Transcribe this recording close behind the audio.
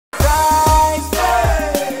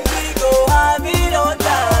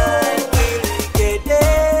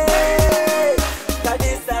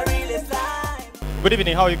Good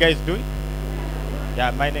evening. How are you guys doing?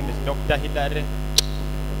 Yeah, my name is Dr. Hilary.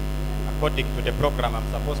 According to the program, I'm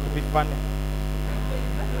supposed to be funny.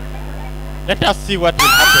 Let us see what will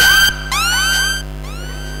happen.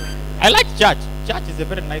 I like church. Church is a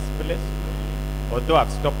very nice place. Although I've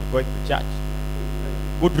stopped going to church.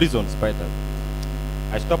 Good reasons, by the way.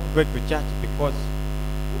 I stopped going to church because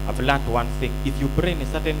I've learned one thing. If you pray in a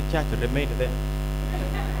certain church, remain there.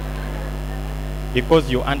 Because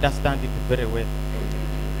you understand it very well.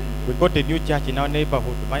 We got a new church in our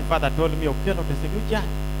neighborhood. My father told me, Okello, there's a new church.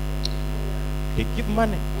 They give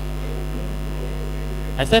money.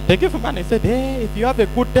 I said, they give money. He said, hey, if you have a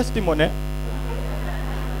good testimony,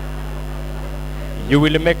 you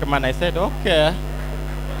will make money. I said, okay.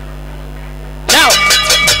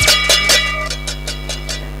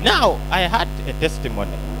 Now I had a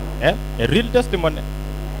testimony, a real testimony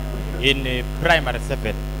in primary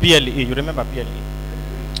 7, PLE. You remember PLE?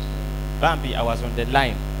 Bambi, I was on the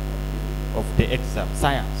line of the exam,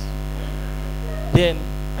 science. Then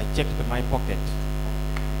I checked my pocket.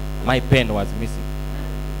 My pen was missing.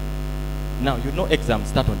 Now, you know exams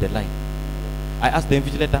start on the line. I asked the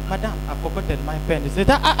invigilator, Madam, I've forgotten my pen. He said,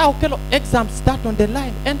 Okello, exams start on the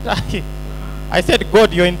line. Enter. I said,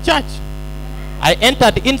 God, you're in charge. I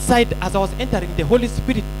entered inside. As I was entering, the Holy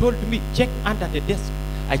Spirit told me, check under the desk.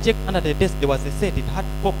 I checked under the desk. There was a set. It had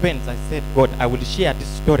 4 pens. I said, God, I will share this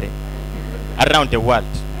story around the world.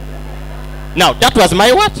 Now, that was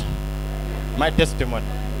my what? My testimony.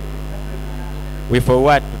 We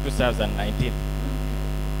forward to 2019.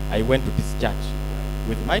 I went to this church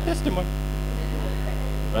with my testimony.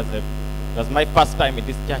 It was my first time in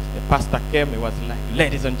this church. The pastor came. He was like,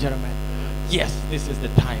 ladies and gentlemen, yes, this is the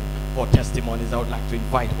time for testimonies. I would like to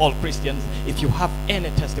invite all Christians. If you have any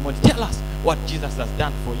testimony, tell us what Jesus has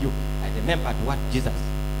done for you. I remembered what Jesus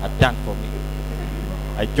had done for me.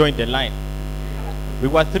 I joined the line. We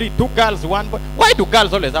were 3, 2 girls, 1 boy. Why do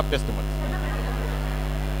girls always have testimonies?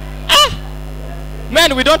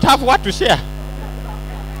 Men, we don't have what to share.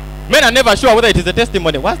 Men are never sure whether it is a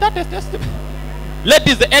testimony. Was that a testimony?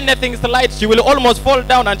 Ladies, anything slight, she will almost fall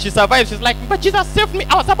down and she survives. She's like, but Jesus saved me.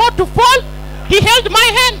 I was about to fall. He held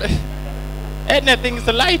my hand. Anything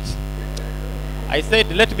slight. I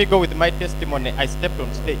said, let me go with my testimony. I stepped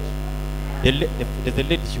on stage. There's a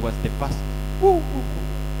lady, she was the first.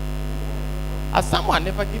 Has someone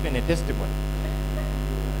ever given a testimony?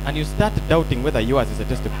 And you start doubting whether yours is a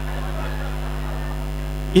testimony.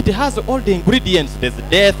 It has all the ingredients. There's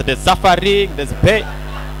death, there's suffering, there's pain,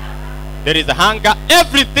 there is hunger,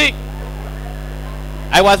 everything.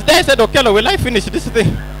 I was there, I said, Okello, will I finish this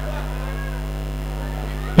thing?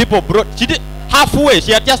 People brought, she did halfway,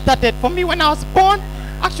 she had just started. For me, when I was born,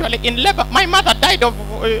 actually in labor, my mother died of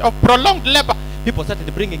prolonged labor. People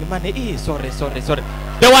started bringing money. Sorry.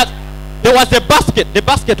 There was a basket. The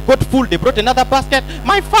basket got full. They brought another basket.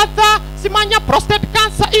 My father, Simanya, prostate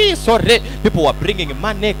cancer. Sorry. People were bringing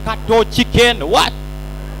money, cattle, chicken, what?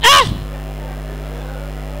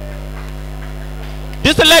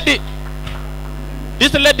 This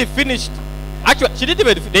lady finished. Actually, she didn't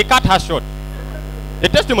even, they cut her short. The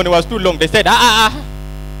testimony was too long. They said,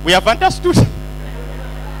 we have understood.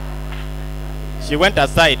 She went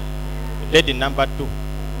aside. Lady number 2.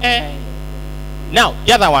 Now,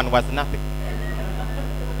 the other one was nothing.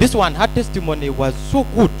 This one, her testimony was so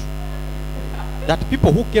good that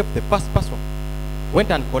people who gave the first person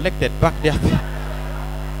went and collected back their thing.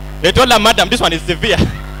 They told her, Madam, this one is severe.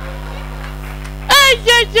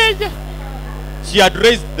 Yeah. She had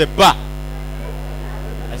raised the bar.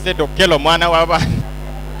 I said, Okello,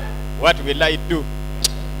 what will I do?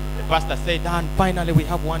 The pastor said, and finally we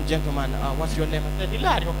have one gentleman. What's your name? I said,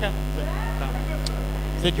 Hilary, okay.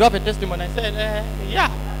 He said, you have a testimony? I said,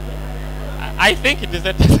 yeah. I think it is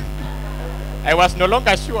a testimony. I was no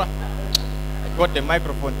longer sure. I got the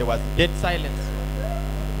microphone. There was dead silence.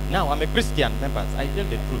 Now I'm a Christian, members. I tell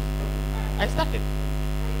the truth. I started.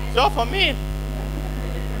 So for me,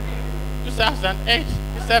 2008,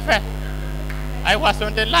 7, I was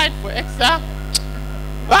on the line for exam.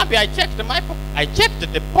 Bambi, I checked I checked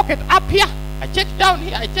the pocket up here. I checked down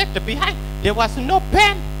here. I checked behind. There was no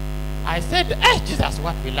pen. I said, Jesus,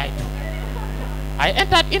 what will I do? I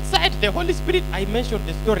entered inside. The Holy Spirit, I mentioned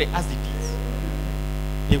the story as it is.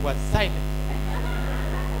 They were silent.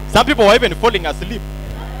 Some people were even falling asleep.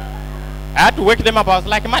 I had to wake them up. I was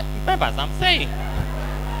like, my members, I'm saying,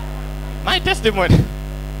 my testimony.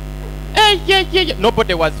 Yeah.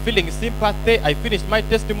 Nobody was feeling sympathy. I finished my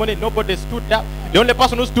testimony. Nobody stood up. The only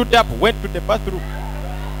person who stood up went to the bathroom.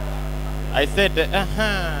 I said,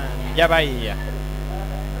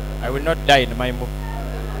 I will not die in my move.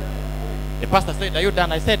 The pastor said, are you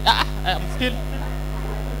done? I said, I'm still.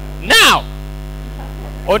 Now,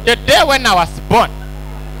 on the day when I was born,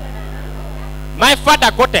 my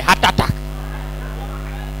father got a heart attack.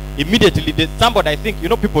 Immediately, somebody, I think,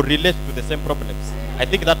 people relate to the same problems. I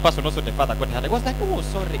think that person also, the father got a heart attack. I was like, oh,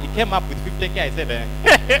 sorry. He came up with 50K. I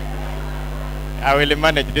said, I will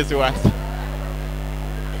manage this one.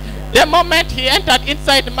 The moment he entered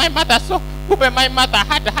inside my mother, so my mother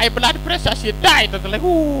had high blood pressure. She died. I was like,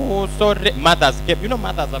 oh, sorry. Mothers came.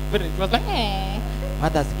 Mothers are very, it was like,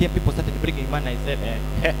 mothers came. People started bringing money. I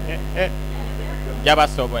said, Jabba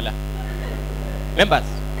Sobola. Members,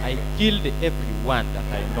 I killed everyone that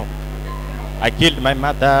I know. I killed my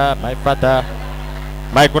mother, my father,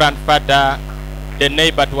 my grandfather, the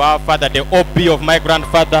neighbor to our father, the OB of my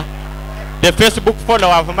grandfather, the Facebook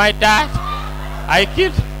follower of my dad. I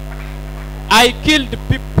killed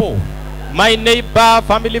people. My neighbor,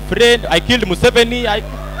 family, friend. I killed Museveni.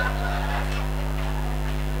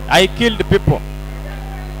 I killed people.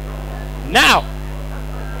 Now,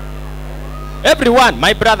 everyone,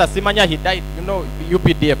 my brother Simanya, he died,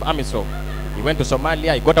 UPDF, AMISO. He went to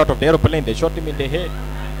Somalia, he got out of the airplane, they shot him in the head.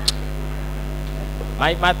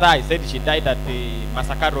 My mother, I said she died at the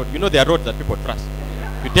Massacre Road. There are roads that people trust.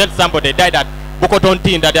 You tell somebody they died at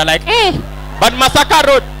Bukotontin, that they're like, but Massacre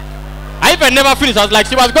Road. I even never finished. I was like,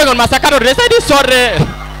 she was going on Massacre Road. They said, sorry.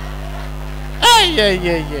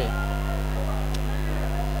 Yeah.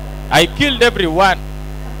 I killed everyone.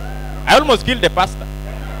 I almost killed the pastor.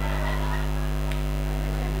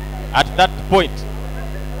 At that point,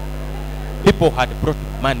 people had brought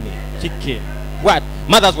money, chicken, what?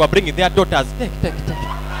 Mothers were bringing their daughters. Take.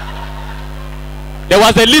 There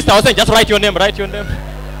was a list. I was saying, just write your name.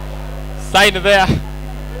 Sign there.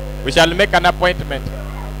 We shall make an appointment.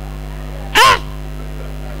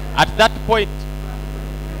 At that point,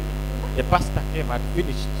 the pastor came and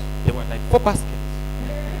finished. There were like 4 baskets.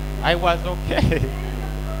 I was okay.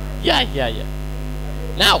 Yeah.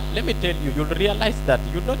 Now, let me tell you, you'll realize that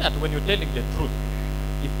that when you're telling the truth,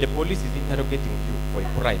 if the police is interrogating you for a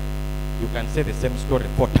crime, you can say the same story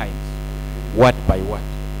 4 times, word by word,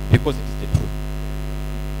 because it is the truth.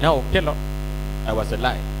 Now, Okello, I was a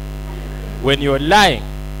lie. When you're lying,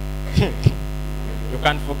 you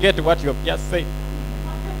can forget what you have just said.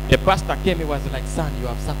 The pastor came, he was like, son, you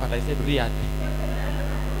have suffered. I said, really? I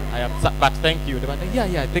have suffered, but thank you. They were like,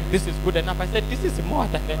 yeah, I think this is good enough. I said, this is more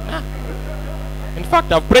than enough. In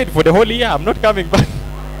fact, I've prayed for the whole year. I'm not coming back.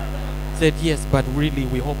 Said, yes, but really,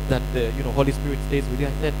 we hope that the Holy Spirit stays with you.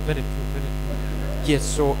 I said, very true. Yes,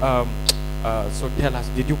 so tell us,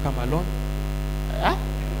 did you come alone?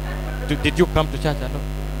 Did you come to church alone?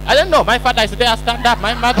 I don't know. My father is there, stand up.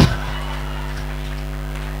 My mother.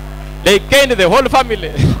 They gained the whole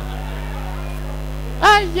family.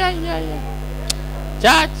 Yeah.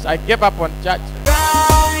 Church, I gave up on church. We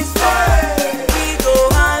go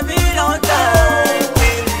have it on time.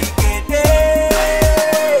 Till we get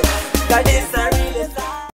there. God is